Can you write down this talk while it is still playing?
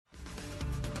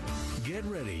Get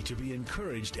ready to be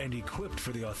encouraged and equipped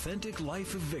for the authentic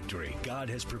life of victory God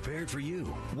has prepared for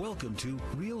you. Welcome to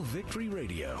Real Victory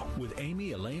Radio with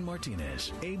Amy Elaine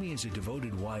Martinez. Amy is a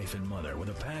devoted wife and mother with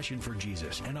a passion for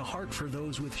Jesus and a heart for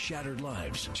those with shattered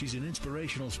lives. She's an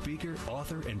inspirational speaker,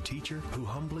 author, and teacher who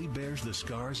humbly bears the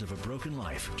scars of a broken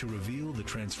life to reveal the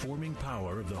transforming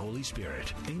power of the Holy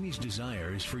Spirit. Amy's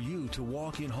desire is for you to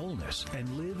walk in wholeness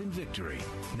and live in victory.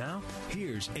 Now,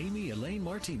 here's Amy Elaine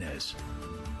Martinez.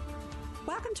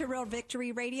 Welcome to Real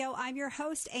Victory Radio. I'm your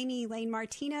host, Amy Elaine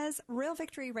Martinez. Real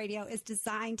Victory Radio is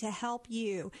designed to help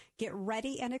you get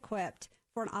ready and equipped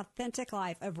for an authentic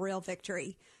life of real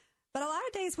victory. But a lot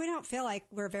of days we don't feel like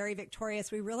we're very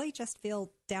victorious. We really just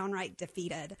feel downright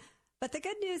defeated. But the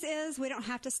good news is we don't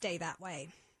have to stay that way.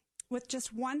 With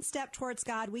just one step towards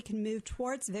God, we can move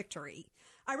towards victory.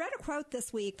 I read a quote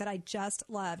this week that I just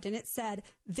loved, and it said,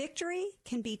 "Victory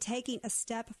can be taking a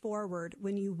step forward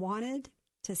when you wanted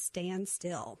to stand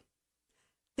still."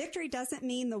 Victory doesn't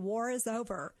mean the war is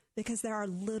over, because there are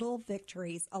little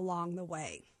victories along the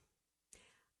way.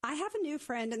 I have a new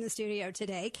friend in the studio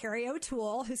today, Carrie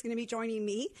O'Toole, who's going to be joining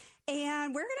me,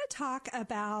 and we're going to talk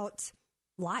about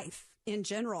life in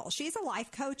general. She's a life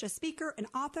coach, a speaker, an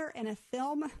author, and a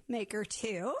filmmaker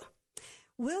too.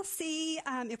 We'll see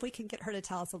if we can get her to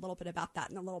tell us a little bit about that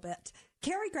in a little bit.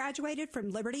 Carrie graduated from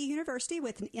Liberty University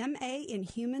with an MA in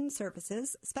Human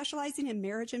Services, specializing in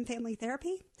marriage and family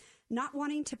therapy, not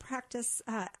wanting to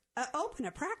open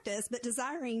a practice, but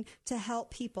desiring to help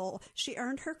people. She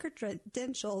earned her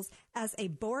credentials as a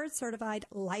board-certified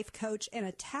life coach and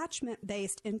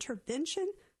attachment-based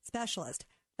intervention specialist.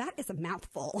 That is a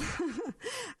mouthful.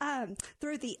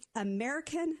 Through the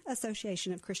American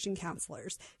Association of Christian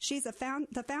Counselors. She's the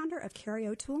founder of Carrie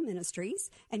O'Toole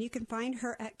Ministries, and you can find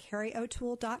her at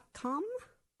carrieotoole.com.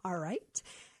 All right.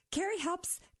 Carrie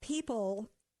helps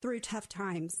people through tough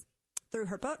times through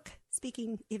her book,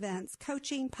 speaking events,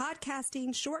 coaching,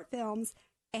 podcasting, short films,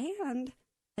 and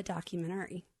a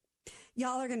documentary.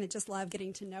 Y'all are going to just love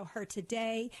getting to know her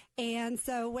today. And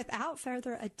so without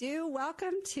further ado,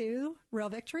 welcome to Real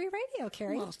Victory Radio,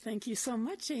 Carrie. Well, thank you so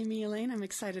much, Amy Elaine. I'm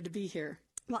excited to be here.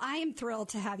 Well, I am thrilled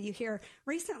to have you here.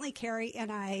 Recently, Carrie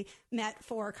and I met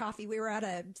for coffee. We were at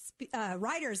a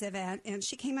writer's event, and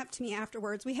she came up to me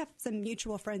afterwards. We have some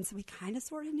mutual friends, so we kind of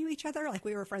sort of knew each other, like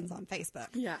we were friends on Facebook.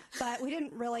 Yeah. But we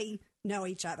didn't really know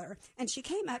each other. And she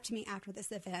came up to me after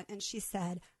this event, and she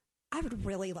said, "I would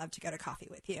really love to go to coffee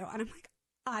with you." And I'm like,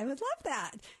 I would love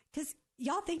that, because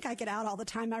y'all think I get out all the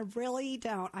time. I really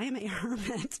don't. I am a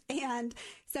hermit. And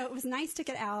so it was nice to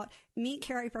get out, meet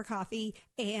Carrie for coffee,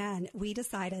 and we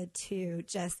decided to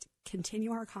just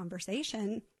continue our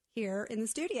conversation here in the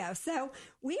studio. So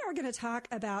we are going to talk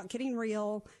about getting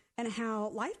real and how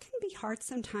life can be hard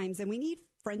sometimes, and we need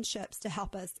friendships to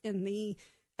help us in the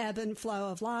ebb and flow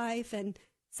of life. And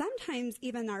sometimes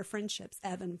even our friendships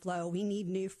ebb and flow. We need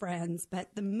new friends.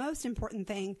 But the most important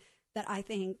thing that I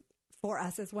think for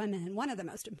us as women, one of the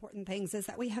most important things is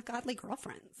that we have godly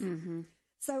girlfriends. Mm-hmm.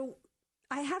 So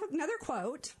I have another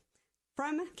quote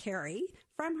from Carrie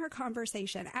from her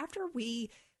conversation. After we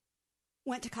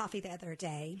went to coffee the other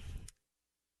day,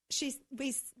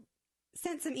 we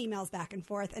sent some emails back and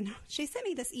forth, and she sent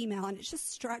me this email, and it just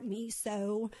struck me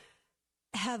so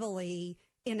heavily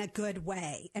in a good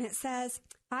way. And it says,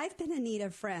 "I've been in need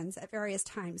of friends at various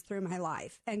times through my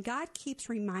life, and God keeps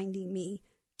reminding me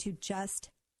to just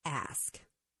ask.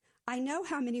 I know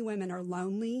how many women are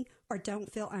lonely or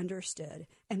don't feel understood.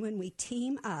 And when we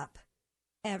team up,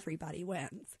 everybody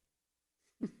wins."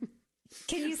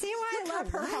 Can you see why I love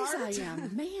her heart? I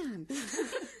am, man.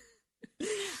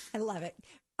 I love it.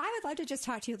 I would love to just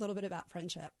talk to you a little bit about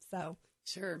friendship. So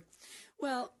Sure.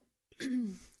 Well,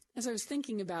 as I was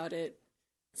thinking about it,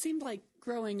 it seemed like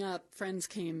growing up, friends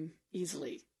came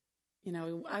easily. You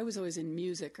know, I was always in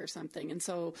music or something. And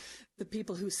so the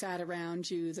people who sat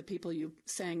around you, the people you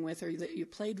sang with or that you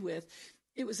played with,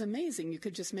 it was amazing. You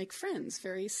could just make friends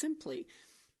very simply.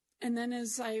 And then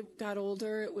as I got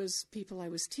older, it was people I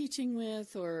was teaching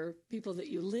with or people that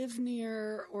you live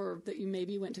near or that you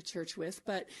maybe went to church with.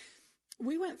 But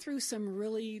we went through some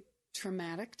really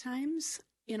traumatic times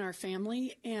in our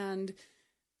family, and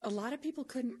a lot of people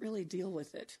couldn't really deal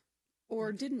with it,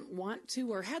 or didn't want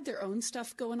to, or had their own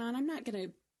stuff going on. I'm not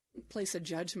going to place a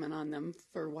judgment on them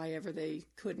for why ever they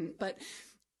couldn't, but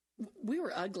we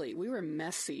were ugly. We were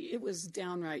messy. It was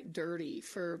downright dirty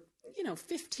for,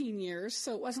 15 years.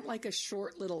 So it wasn't like a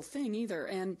short little thing either.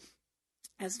 And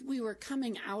as we were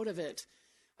coming out of it,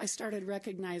 I started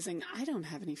recognizing I don't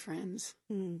have any friends.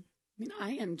 I mean,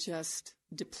 I am just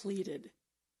depleted,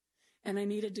 and I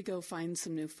needed to go find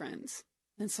some new friends.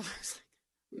 And so I was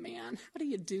like, man, on. How do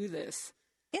you do this?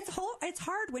 It's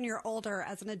hard when you're older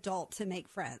as an adult to make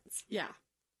friends. Yeah.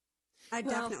 I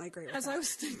definitely agree with that. As I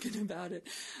was thinking about it,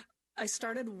 I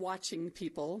started watching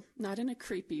people, not in a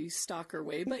creepy stalker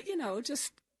way, but,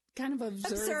 just kind of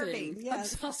observing.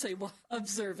 Yes. I'll say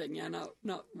observing,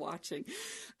 not watching.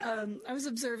 I was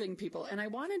observing people, and I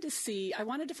wanted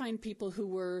to find people who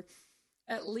were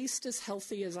at least as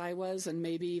healthy as I was and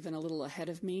maybe even a little ahead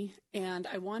of me. And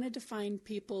I wanted to find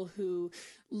people who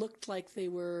looked like they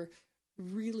were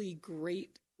really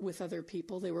great with other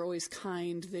people. They were always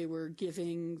kind. They were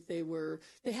giving.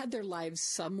 They had their lives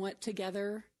somewhat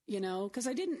together, because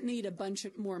I didn't need a bunch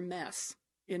of more mess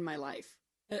in my life.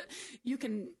 You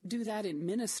can do that in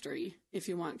ministry if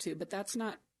you want to, but that's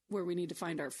not where we need to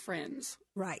find our friends.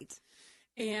 Right.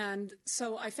 And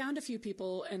so I found a few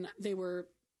people, and they were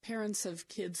parents of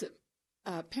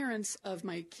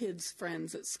my kids'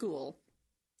 friends at school.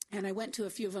 And I went to a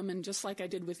few of them, and just like I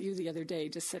did with you the other day,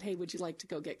 just said, hey, would you like to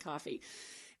go get coffee?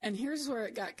 And here's where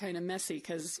it got kind of messy,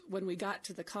 because when we got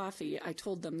to the coffee, I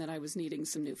told them that I was needing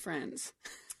some new friends.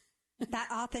 That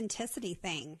authenticity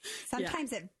thing.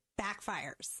 Sometimes it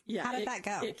backfires. Yeah, how did that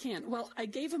go? It can. Well, I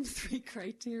gave them 3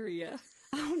 criteria.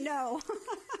 Oh, no.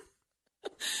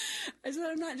 I said,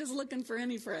 I'm not just looking for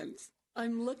any friends.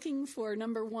 I'm looking for,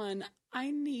 number 1,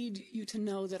 I need you to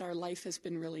know that our life has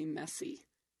been really messy.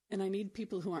 And I need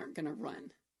people who aren't going to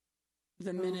run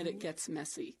the minute it gets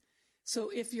messy.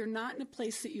 So if you're not in a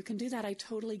place that you can do that, I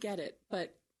totally get it.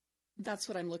 But that's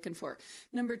what I'm looking for.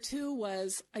 Number 2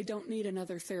 was, I don't need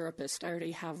another therapist. I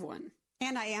already have one.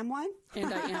 And I am one?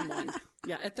 And I am one.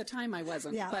 Yeah, at the time I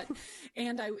wasn't. Yeah. But,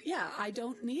 I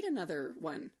don't need another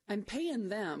one. I'm paying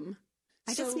them.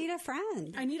 I just need a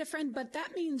friend. I need a friend, but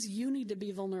that means you need to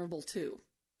be vulnerable too.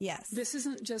 Yes. This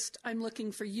isn't just, I'm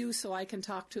looking for you so I can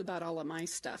talk to about all of my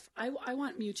stuff. I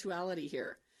want mutuality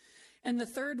here. And the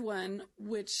third one,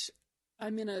 which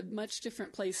I'm in a much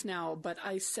different place now, but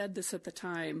I said this at the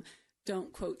time,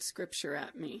 don't quote scripture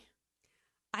at me.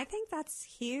 I think that's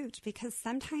huge, because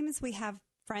sometimes we have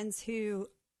friends who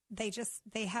they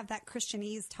have that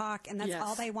Christianese talk, and that's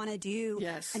all they want to do.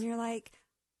 Yes. And you're like,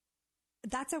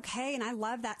 that's okay. And I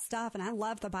love that stuff, and I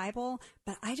love the Bible,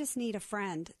 but I just need a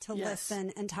friend to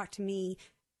listen and talk to me.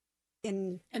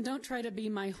 And don't try to be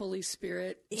my Holy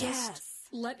Spirit. Yes. Just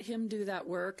let him do that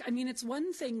work. I mean, it's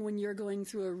one thing when you're going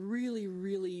through a really,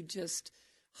 really just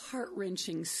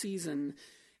heart-wrenching season,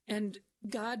 and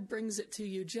God brings it to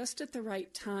you just at the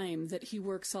right time, that he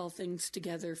works all things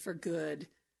together for good.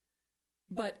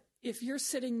 But if you're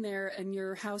sitting there and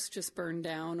your house just burned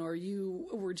down, or you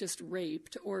were just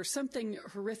raped, or something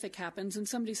horrific happens and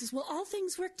somebody says, well, all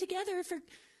things work together for...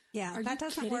 Yeah, Are that you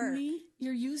doesn't kidding work. me?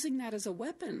 You're using that as a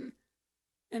weapon,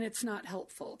 and it's not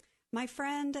helpful. My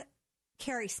friend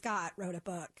Carrie Scott wrote a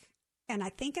book, and I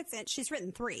think she's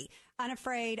written 3,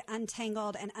 Unafraid,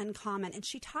 Untangled, and Uncommon. And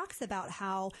she talks about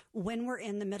how when we're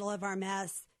in the middle of our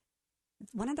mess,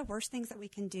 one of the worst things that we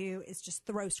can do is just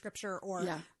throw scripture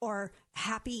or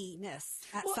happiness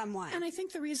at someone. And I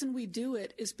think the reason we do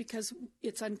it is because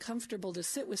it's uncomfortable to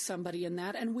sit with somebody in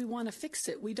that, and we want to fix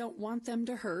it. We don't want them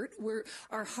to hurt.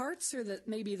 Our hearts are that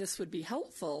maybe this would be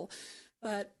helpful.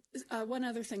 But one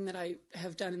other thing that I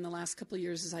have done in the last couple of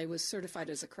years is I was certified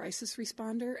as a crisis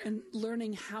responder, and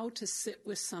learning how to sit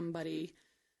with somebody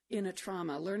in a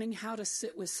trauma, learning how to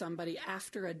sit with somebody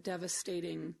after a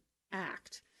devastating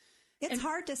act. It's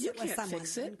hard to sit with someone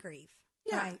in grief.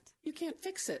 Yeah, right. You can't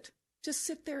fix it. Just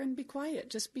sit there and be quiet.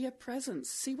 Just be a presence.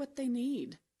 See what they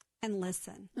need. And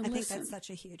listen. I think that's such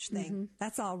a huge thing. Mm-hmm.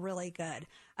 That's all really good.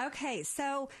 Okay,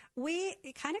 so we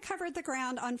kind of covered the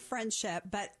ground on friendship,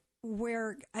 but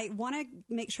I want to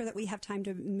make sure that we have time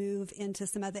to move into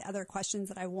some of the other questions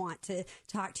that I want to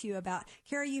talk to you about.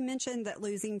 Carrie, you mentioned that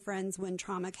losing friends when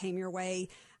trauma came your way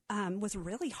was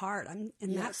really hard.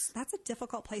 That's a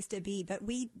difficult place to be, but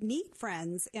we need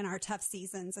friends in our tough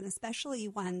seasons, and especially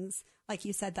ones, like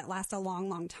you said, that last a long,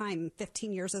 long time.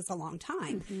 15 years is a long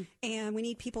time. Mm-hmm. And we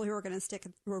need people who are going to stick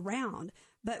around.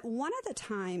 But one of the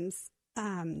times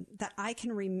that I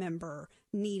can remember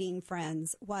needing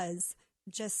friends was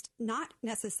just not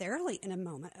necessarily in a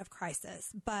moment of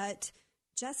crisis, but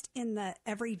just in the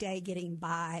everyday getting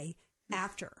by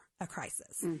after a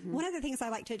crisis. Mm-hmm. One of the things I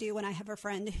like to do when I have a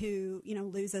friend who,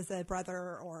 loses a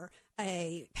brother or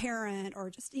a parent or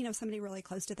just, somebody really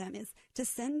close to them is to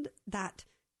send that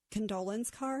condolence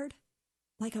card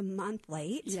like a month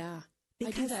late. Yeah,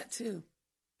 I do that too.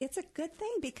 It's a good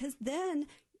thing, because then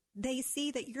they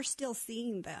see that you're still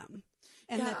seeing them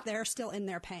and that they're still in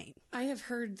their pain. I have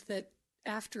heard that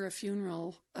after a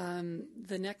funeral,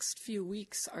 the next few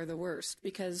weeks are the worst,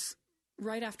 because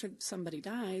right after somebody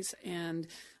dies and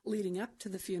leading up to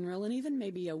the funeral, and even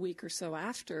maybe a week or so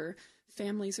after,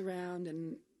 families around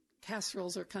and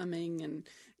casseroles are coming, and,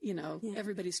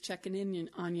 everybody's checking in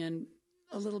on you. And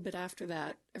a little bit after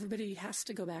that, everybody has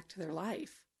to go back to their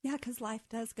life. Yeah, because life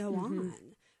does go on.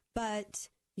 But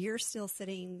you're still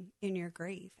sitting in your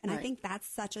grief. And I think that's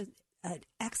such an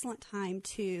excellent time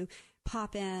to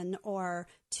pop in or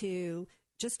to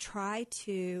just try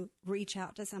to reach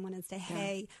out to someone and say,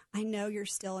 hey, I know you're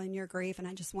still in your grief, and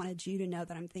I just wanted you to know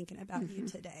that I'm thinking about you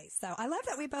today. So I love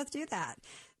that we both do that.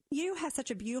 You have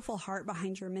such a beautiful heart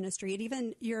behind your ministry, and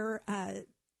even your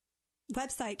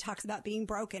website talks about being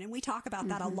broken, and we talk about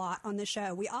that a lot on the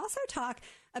show. We also talk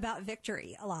about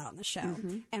victory a lot on the show.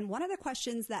 And one of the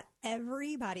questions that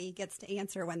everybody gets to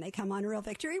answer when they come on Real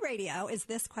Victory Radio is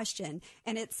this question,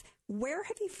 and it's, where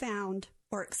have you found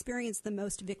or experienced the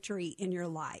most victory in your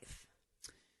life?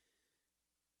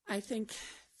 I think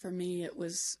for me, it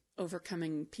was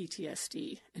overcoming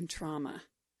PTSD and trauma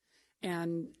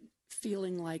and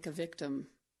feeling like a victim.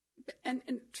 And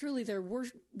truly, there were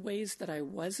ways that I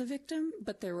was a victim,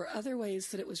 but there were other ways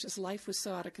that it was just life was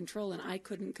so out of control and I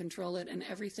couldn't control it, and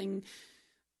everything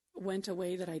went a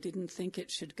way that I didn't think it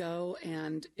should go,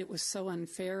 and it was so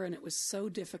unfair and it was so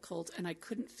difficult, and I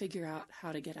couldn't figure out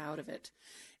how to get out of it.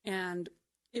 And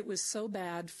it was so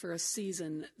bad for a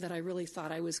season that I really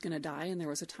thought I was going to die, and there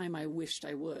was a time I wished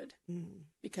I would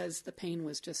because the pain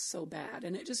was just so bad,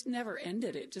 and it just never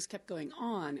ended. It just kept going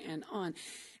on and on.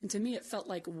 And to me, it felt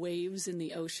like waves in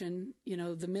the ocean.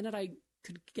 The minute I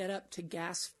could get up to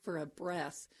gasp for a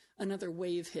breath, another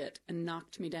wave hit and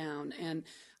knocked me down. And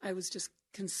I was just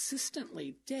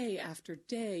consistently, day after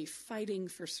day, fighting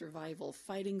for survival,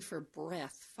 fighting for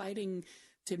breath, fighting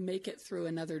to make it through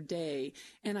another day.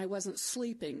 And I wasn't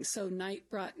sleeping, so night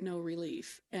brought no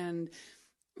relief. And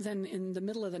then in the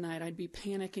middle of the night, I'd be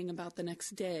panicking about the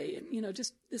next day. And,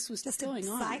 this was just going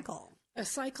on. A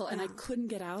cycle, and I couldn't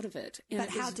get out of it. And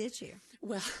how did you?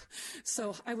 Well,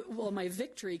 my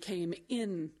victory came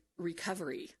in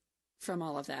recovery from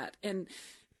all of that. And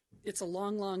it's a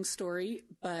long, long story,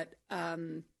 but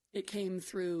it came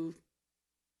through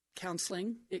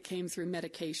counseling. It came through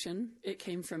medication. It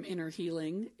came from inner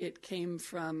healing. It came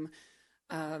from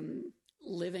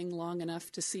living long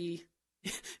enough to see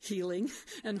healing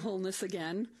and wholeness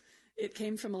again. It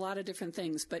came from a lot of different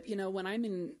things. But, when I'm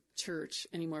in church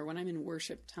anymore, when I'm in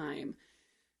worship time,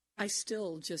 I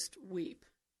still just weep.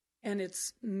 And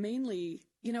it's mainly,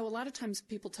 a lot of times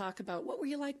people talk about, what were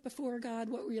you like before God?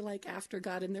 What were you like after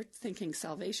God? And they're thinking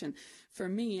salvation. For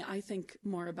me, I think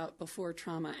more about before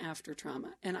trauma, after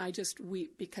trauma. And I just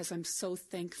weep because I'm so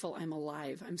thankful I'm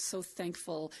alive. I'm so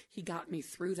thankful He got me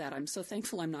through that. I'm so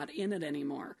thankful I'm not in it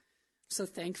anymore. I'm so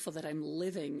thankful that I'm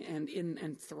living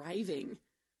and thriving,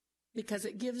 because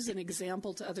it gives an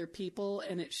example to other people,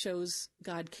 and it shows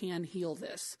God can heal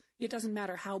this. It doesn't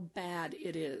matter how bad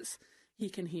it is. He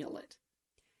can heal it.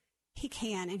 He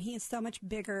can, and He is so much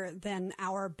bigger than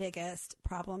our biggest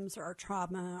problems or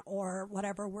trauma or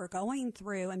whatever we're going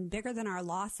through, and bigger than our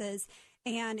losses.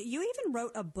 And you even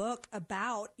wrote a book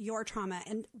about your trauma.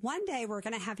 And one day we're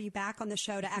going to have you back on the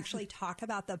show to actually talk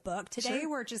about the book. Today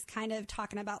we're just kind of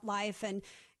talking about life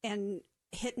and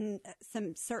hitting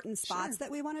some certain spots that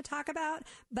we want to talk about.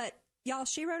 But y'all,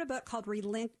 she wrote a book called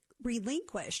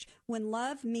Relinquished, When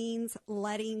Love Means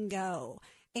Letting Go.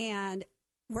 And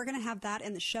we're going to have that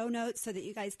in the show notes so that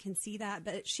you guys can see that.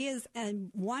 But she is a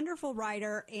wonderful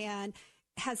writer and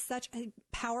has such a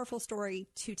powerful story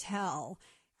to tell.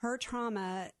 Her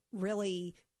trauma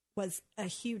really was a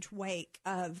huge wake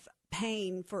of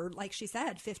pain for, like she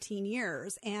said, 15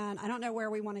 years. And I don't know where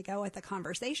we want to go with the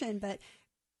conversation, but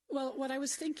well, what I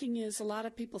was thinking is a lot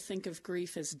of people think of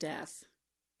grief as death,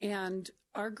 and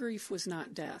our grief was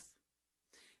not death.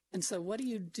 And so what do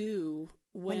you do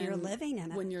when you're living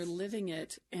in it? When you're living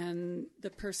it and the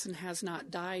person has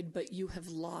not died, but you have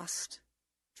lost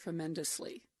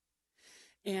tremendously.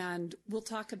 And we'll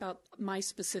talk about my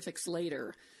specifics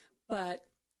later. But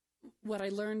what I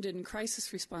learned in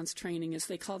crisis response training is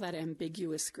they call that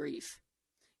ambiguous grief.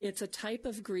 It's a type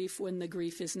of grief when the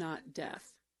grief is not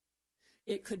death.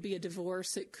 It could be a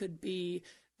divorce. It could be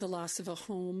the loss of a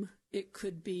home. It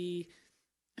could be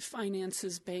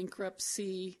finances,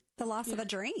 bankruptcy. The loss of a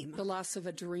dream. The loss of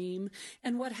a dream.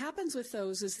 And what happens with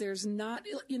those is there's not,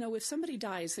 if somebody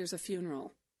dies, there's a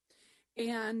funeral.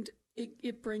 And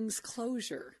it brings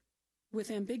closure. With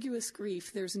ambiguous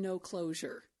grief, there's no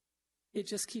closure. It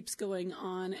just keeps going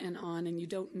on, and you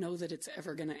don't know that it's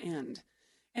ever going to end.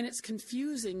 And it's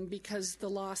confusing because the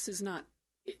loss is not,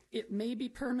 it may be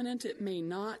permanent, it may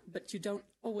not, but you don't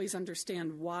always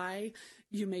understand why.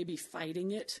 You may be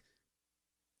fighting it.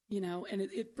 and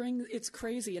it's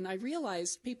crazy. And I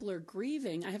realize people are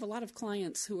grieving. I have a lot of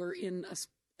clients who are in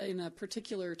a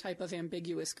particular type of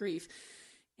ambiguous grief.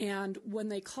 And when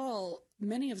they call,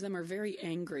 many of them are very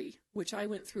angry, which I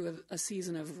went through a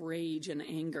season of rage and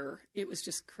anger. It was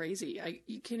just crazy.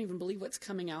 You can't even believe what's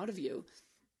coming out of you.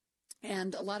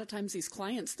 And a lot of times these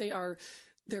clients, they're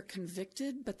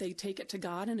convicted, but they take it to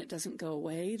God and it doesn't go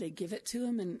away. They give it to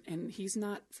him and he's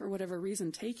not, for whatever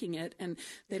reason, taking it, and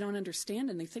they don't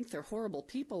understand and they think they're horrible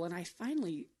people. And I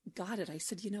finally got it. I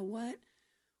said, you know what?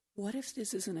 What if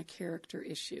this isn't a character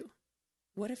issue?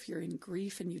 What if you're in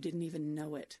grief and you didn't even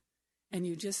know it? And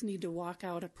you just need to walk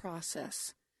out a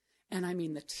process. And I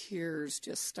mean, the tears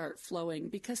just start flowing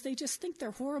because they just think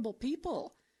they're horrible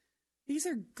people. These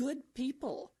are good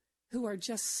people who are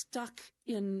just stuck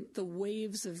in the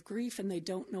waves of grief and they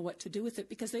don't know what to do with it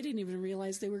because they didn't even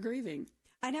realize they were grieving.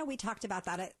 I know we talked about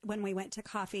that when we went to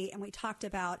coffee, and we talked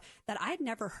about that. I'd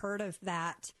never heard of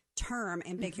that term,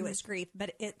 ambiguous grief,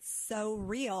 but it's so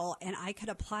real, and I could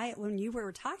apply it when you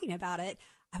were talking about it.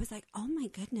 I was like, oh my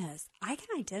goodness, I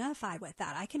can identify with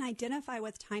that. I can identify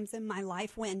with times in my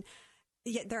life when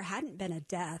there hadn't been a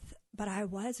death, but I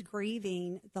was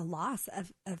grieving the loss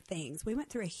of things. We went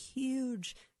through a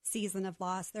huge season of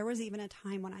loss. There was even a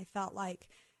time when I felt like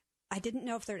I didn't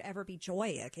know if there'd ever be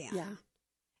joy again. Yeah.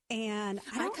 And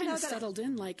I kind of settled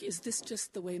in like, is this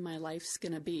just the way my life's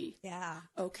going to be? Yeah.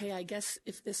 Okay, I guess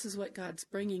if this is what God's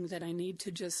bringing, then I need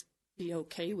to just be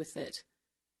okay with it.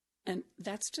 And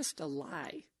that's just a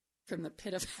lie from the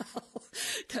pit of hell,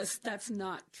 because that's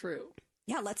not true.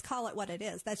 Yeah, let's call it what it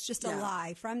is. That's just a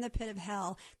lie from the pit of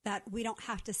hell, that we don't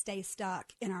have to stay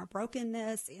stuck in our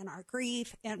brokenness, in our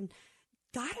grief. And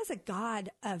God is a God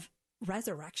of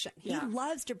resurrection. He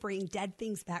loves to bring dead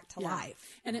things back to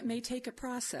life. And it may take a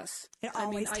process. It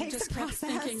always takes a process. I just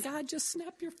kept thinking, God, just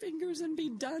snap your fingers and be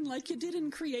done like you did in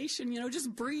creation.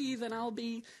 Just breathe and I'll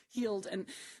be healed. And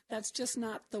that's just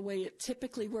not the way it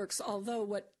typically works. Although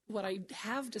what I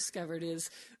have discovered is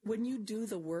when you do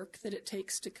the work that it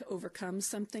takes to overcome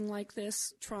something like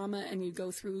this, trauma, and you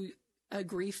go through a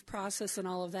grief process and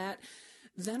all of that,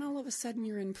 then all of a sudden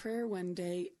you're in prayer one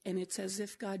day and it's as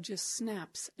if God just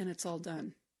snaps and it's all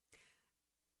done.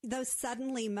 Those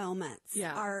suddenly moments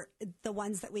are the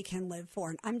ones that we can live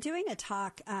for. I'm doing a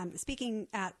talk, speaking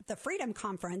at the Freedom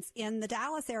Conference in the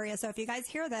Dallas area. So if you guys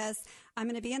hear this, I'm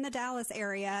going to be in the Dallas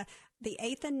area the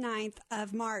 8th and 9th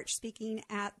of March, speaking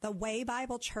at the Way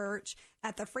Bible Church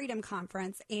at the Freedom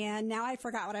Conference. And now I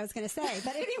forgot what I was going to say.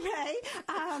 But anyway,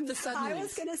 I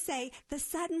was going to say the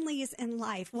suddenlies in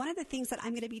life. One of the things that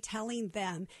I'm going to be telling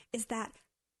them is that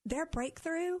their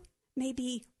breakthrough may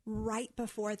be right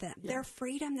before them. Yeah. Their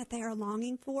freedom that they are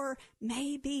longing for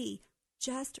may be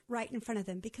just right in front of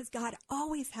them, because God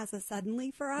always has a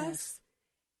suddenly for us. Yes.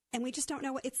 And we just don't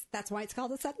know that's why it's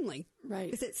called a suddenly. Right.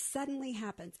 Because it suddenly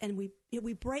happens and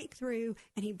we break through,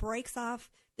 and he breaks off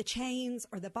the chains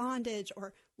or the bondage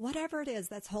or whatever it is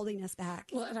that's holding us back.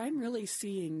 Well, and I'm really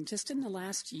seeing, just in the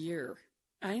last year,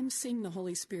 I am seeing the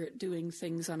Holy Spirit doing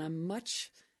things on a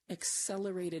much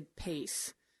accelerated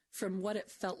pace from what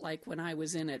it felt like when I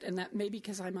was in it. And that may be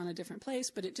because I'm on a different place,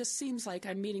 but it just seems like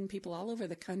I'm meeting people all over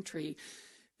the country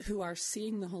who are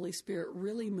seeing the Holy Spirit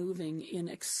really moving in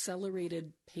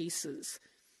accelerated paces.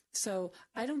 So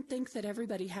I don't think that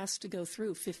everybody has to go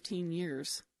through 15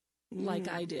 years like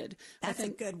I did. That's a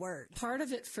good word. Part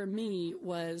of it for me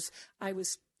was I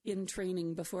was in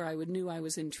training before I knew I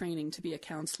was in training to be a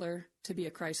counselor, to be a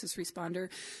crisis responder.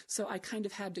 So I kind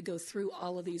of had to go through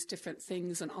all of these different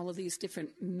things and all of these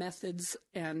different methods,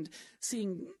 and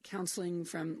seeing counseling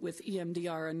with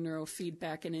EMDR and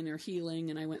neurofeedback and inner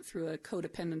healing. And I went through a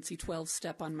codependency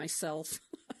 12-step on myself.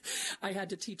 I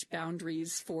had to teach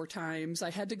boundaries 4 times.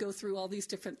 I had to go through all these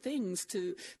different things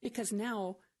because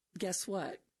now, guess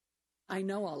what? I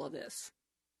know all of this.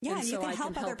 Yeah, and you can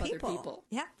help other people.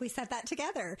 Yeah, we said that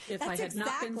together. If I had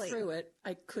not been through it,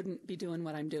 I couldn't be doing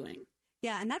what I'm doing.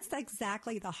 Yeah, and that's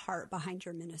exactly the heart behind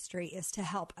your ministry, is to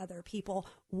help other people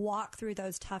walk through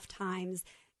those tough times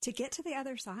to get to the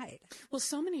other side. Well,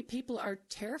 so many people are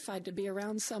terrified to be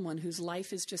around someone whose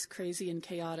life is just crazy and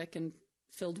chaotic and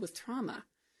filled with trauma.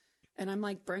 And I'm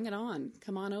like, bring it on.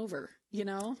 Come on over,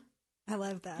 I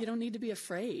love that. You don't need to be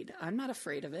afraid. I'm not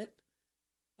afraid of it.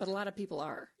 But a lot of people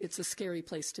are. It's a scary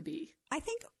place to be. I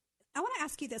want to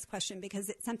ask you this question, because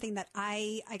it's something that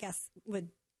I guess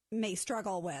may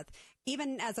struggle with,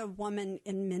 even as a woman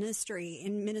in ministry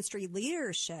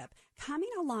leadership, coming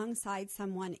alongside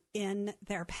someone in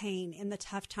their pain, in the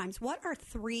tough times. What are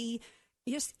 3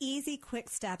 just easy,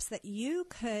 quick steps that you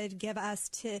could give us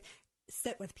to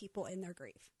sit with people in their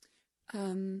grief?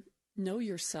 Know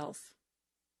yourself.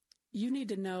 you need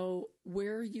to know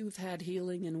where you've had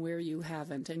healing and where you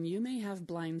haven't, and you may have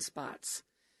blind spots.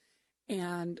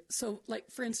 And so,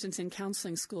 like, for instance, in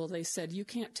counseling school, they said you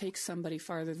can't take somebody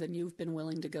farther than you've been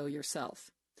willing to go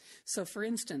yourself. So, for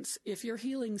instance, if you're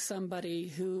healing somebody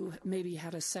who maybe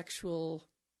had a sexual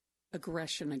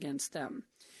aggression against them,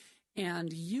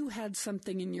 and you had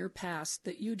something in your past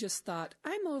that you just thought,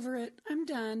 I'm over it, I'm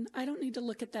done, I don't need to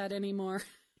look at that anymore.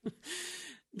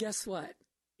 Guess what?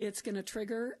 It's going to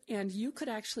trigger, and you could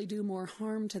actually do more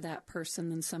harm to that person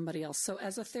than somebody else. So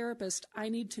as a therapist, I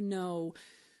need to know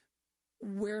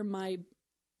where my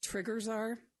triggers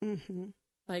are. Mm-hmm.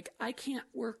 Like, I can't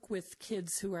work with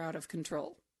kids who are out of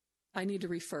control. I need to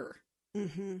refer.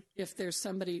 Mm-hmm. If there's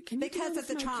somebody, can you because of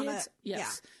the trauma? Kids?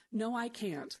 Yes. Yeah. No, I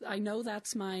can't. I know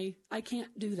I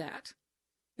can't do that.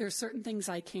 There are certain things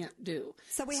I can't do.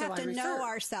 So we have to know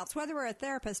ourselves, whether we're a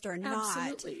therapist or not.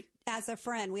 Absolutely. As a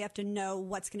friend, we have to know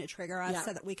what's going to trigger us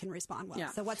so that we can respond well.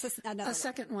 Yeah. So what's this? A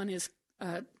second one is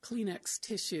Kleenex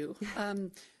tissue.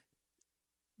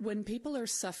 When people are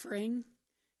suffering,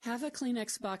 have a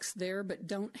Kleenex box there, but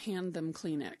don't hand them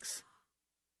Kleenex.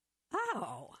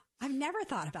 Oh, I've never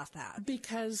thought about that.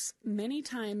 Because many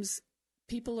times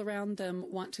people around them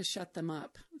want to shut them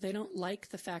up. They don't like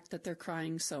the fact that they're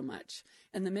crying so much.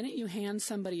 And the minute you hand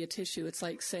somebody a tissue, it's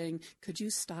like saying, could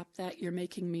you stop that? You're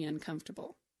making me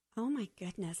uncomfortable. Oh, my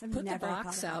goodness. Put the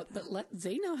box out, but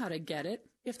they know how to get it.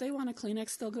 If they want a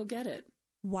Kleenex, they'll go get it.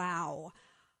 Wow.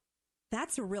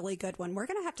 That's a really good one. We're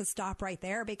going to have to stop right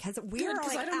there because we're out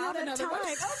of time.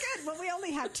 Oh, good. Well, we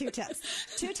only have 2 tips.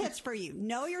 2 tips for you.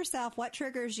 Know yourself, what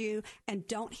triggers you, and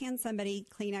don't hand somebody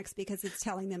Kleenex because it's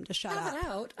telling them to shut up. Have it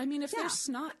out. I mean, if there's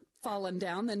snot falling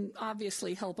down, then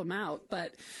obviously help them out.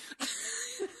 But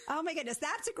oh, my goodness.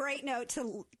 That's a great note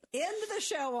to end the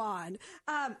show on.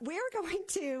 We're going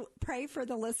to pray for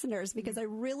the listeners because I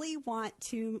really want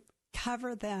to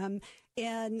cover them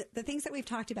in the things that we've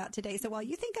talked about today. So while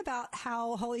you think about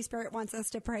how Holy Spirit wants us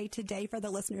to pray today for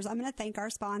the listeners, I'm going to thank our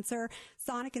sponsor.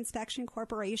 Sonic Inspection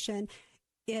Corporation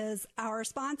is our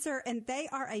sponsor, and they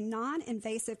are a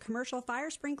non-invasive commercial fire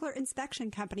sprinkler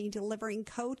inspection company delivering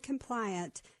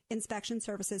code-compliant inspection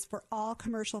services for all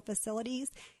commercial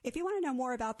facilities. If you want to know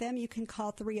more about them, you can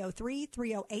call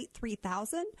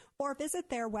 303-308-3000 or visit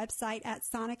their website at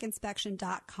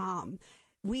sonicinspection.com.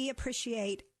 We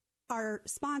appreciate our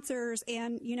sponsors,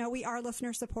 and, you know, we are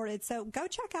listener supported. So go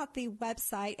check out the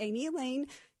website,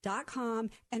 amyelaine.com,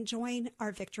 and join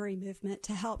our victory movement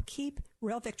to help keep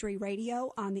Real Victory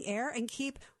Radio on the air and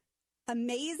keep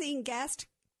amazing guests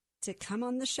to come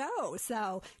on the show.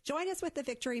 So join us with the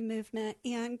victory movement.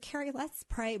 And Carrie, let's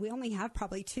pray. We only have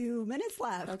probably 2 minutes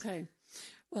left. Okay.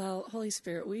 Well, Holy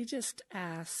Spirit, we just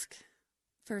ask,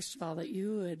 first of all, that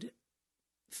you would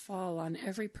fall on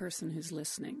every person who's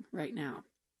listening right now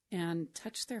and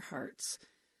touch their hearts.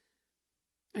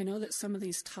 I know that some of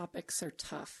these topics are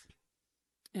tough,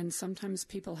 and sometimes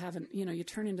people haven't, you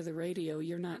turn into the radio,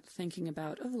 you're not thinking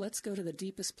about, let's go to the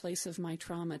deepest place of my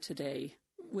trauma today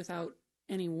without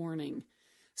any warning.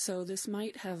 So this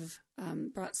might have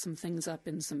brought some things up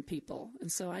in some people. And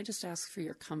so I just ask for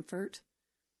your comfort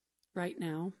right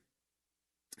now.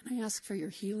 And I ask for your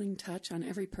healing touch on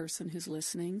every person who's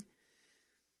listening.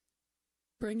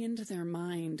 Bring into their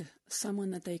mind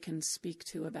someone that they can speak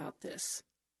to about this.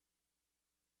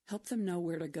 Help them know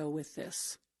where to go with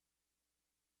this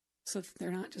so that they're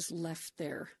not just left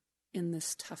there in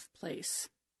this tough place.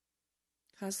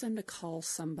 Cause them to call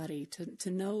somebody, to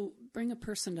know, bring a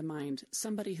person to mind,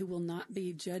 somebody who will not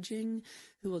be judging,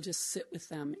 who will just sit with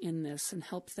them in this and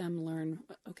help them learn,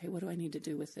 okay, what do I need to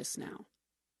do with this now?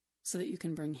 So that you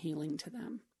can bring healing to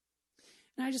them.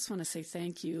 And I just want to say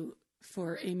thank you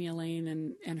for Amy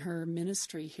Elaine and her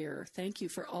ministry here. Thank you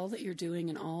for all that you're doing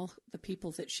and all the people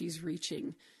that she's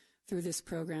reaching through this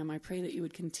program. I pray that you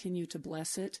would continue to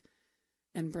bless it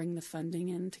and bring the funding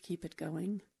in to keep it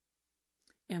going.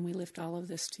 And we lift all of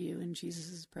this to you in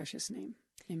Jesus' precious name.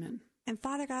 Amen. And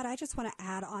Father God, I just want to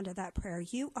add on to that prayer.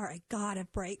 You are a God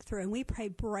of breakthrough, and we pray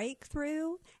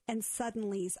breakthrough and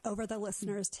suddenlies over the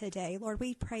listeners today. Lord,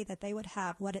 we pray that they would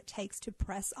have what it takes to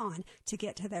press on to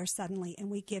get to their suddenly.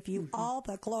 And we give you all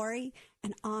the glory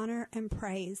and honor and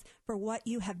praise for what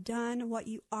you have done, what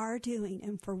you are doing,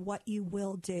 and for what you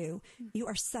will do. You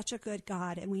are such a good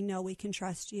God, and we know we can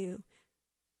trust you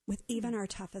with even our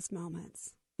toughest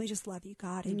moments. We just love you,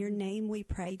 God. In your name we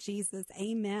pray, Jesus.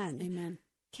 Amen. Amen.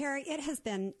 Carrie, it has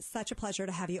been such a pleasure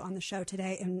to have you on the show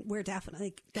today, and we're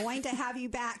definitely going to have you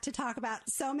back to talk about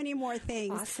so many more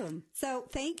things. Awesome. So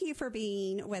thank you for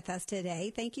being with us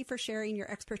today. Thank you for sharing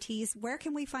your expertise. Where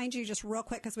can we find you just real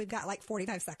quick because we've got like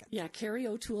 45 seconds? Yeah,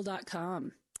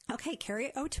 CarrieO'Toole.com. Okay,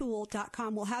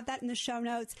 CarrieO'Toole.com. We'll have that in the show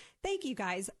notes. Thank you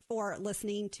guys for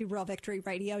listening to Real Victory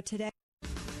Radio today.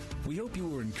 We hope you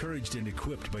were encouraged and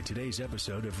equipped by today's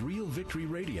episode of Real Victory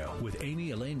Radio with Amy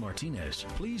Elaine Martinez.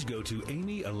 Please go to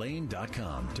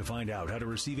amyelaine.com to find out how to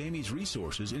receive Amy's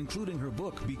resources, including her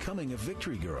book, Becoming a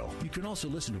Victory Girl. You can also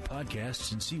listen to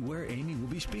podcasts and see where Amy will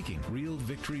be speaking. Real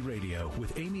Victory Radio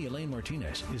with Amy Elaine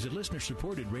Martinez is a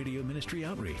listener-supported radio ministry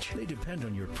outreach. They depend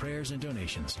on your prayers and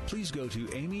donations. Please go to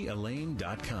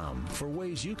amyelaine.com for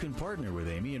ways you can partner with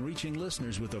Amy in reaching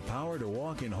listeners with the power to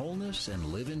walk in wholeness and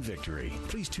live in victory.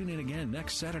 Please tune in again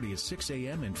next Saturday at 6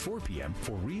 a.m. and 4 p.m.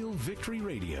 for Real Victory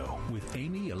Radio with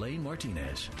Amy Elaine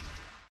Martinez.